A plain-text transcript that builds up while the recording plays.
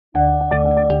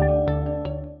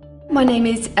my name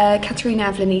is Katerina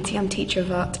Avloniti. I'm teacher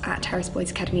of art at Harris Boys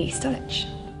Academy, East Dulwich.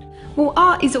 Well,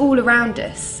 art is all around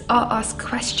us. Art asks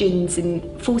questions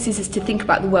and forces us to think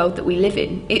about the world that we live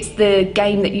in. It's the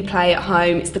game that you play at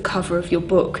home, it's the cover of your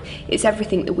book, it's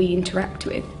everything that we interact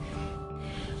with.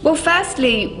 Well,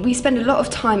 firstly, we spend a lot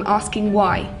of time asking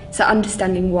why, so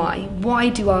understanding why. Why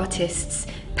do artists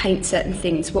paint certain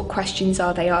things? What questions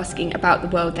are they asking about the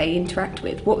world they interact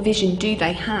with? What vision do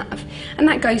they have? And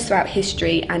that goes throughout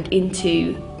history and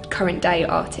into current day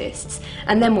artists.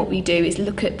 And then what we do is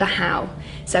look at the how.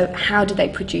 So how do they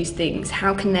produce things?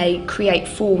 How can they create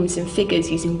forms and figures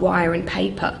using wire and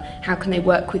paper? How can they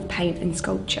work with paint and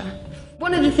sculpture?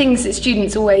 One of the things that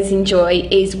students always enjoy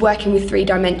is working with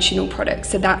three-dimensional products,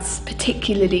 so that's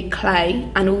particularly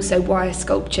clay, and also wire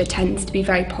sculpture tends to be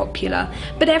very popular.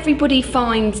 But everybody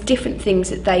finds different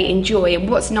things that they enjoy, and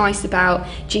what's nice about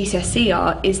GCSE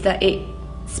art is that it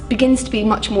begins to be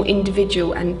much more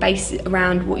individual and based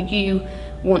around what you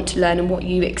want to learn and what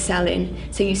you excel in,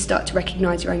 so you start to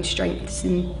recognise your own strengths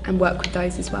and work with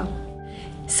those as well.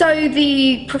 So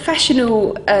the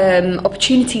professional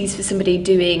opportunities for somebody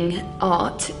doing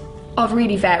art are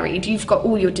really varied. You've got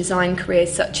all your design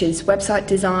careers such as website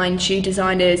design, shoe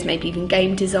designers, maybe even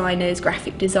game designers,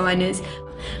 graphic designers.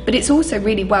 But it's also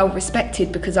really well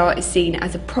respected because art is seen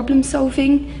as a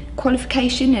problem-solving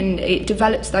qualification, and it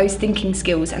develops those thinking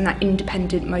skills and that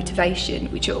independent motivation,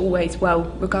 which are always well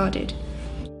regarded.